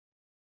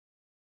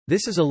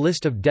This is a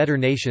list of debtor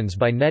nations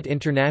by net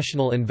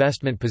international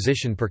investment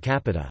position per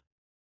capita.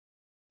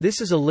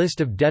 This is a list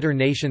of debtor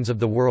nations of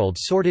the world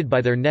sorted by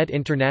their net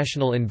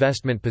international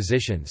investment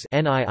positions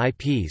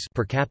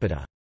per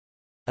capita.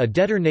 A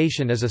debtor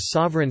nation is a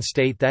sovereign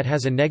state that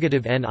has a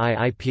negative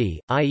NIIP,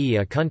 i.e.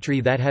 a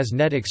country that has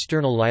net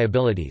external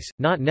liabilities,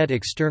 not net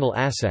external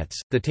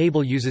assets. The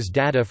table uses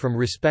data from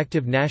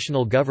respective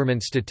national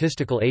government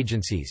statistical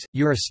agencies,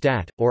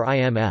 Eurostat, or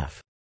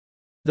IMF.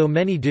 Though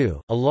many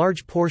do, a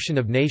large portion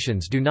of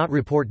nations do not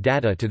report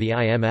data to the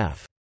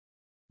IMF.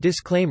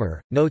 Disclaimer: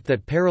 note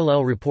that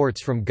parallel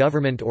reports from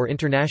government or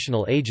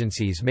international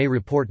agencies may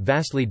report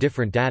vastly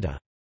different data.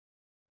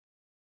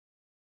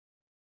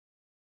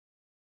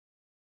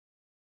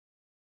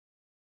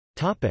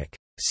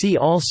 See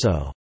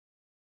also: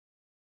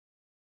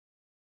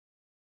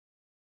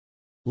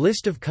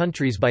 List of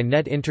countries by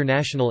net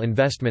international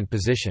investment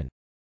position.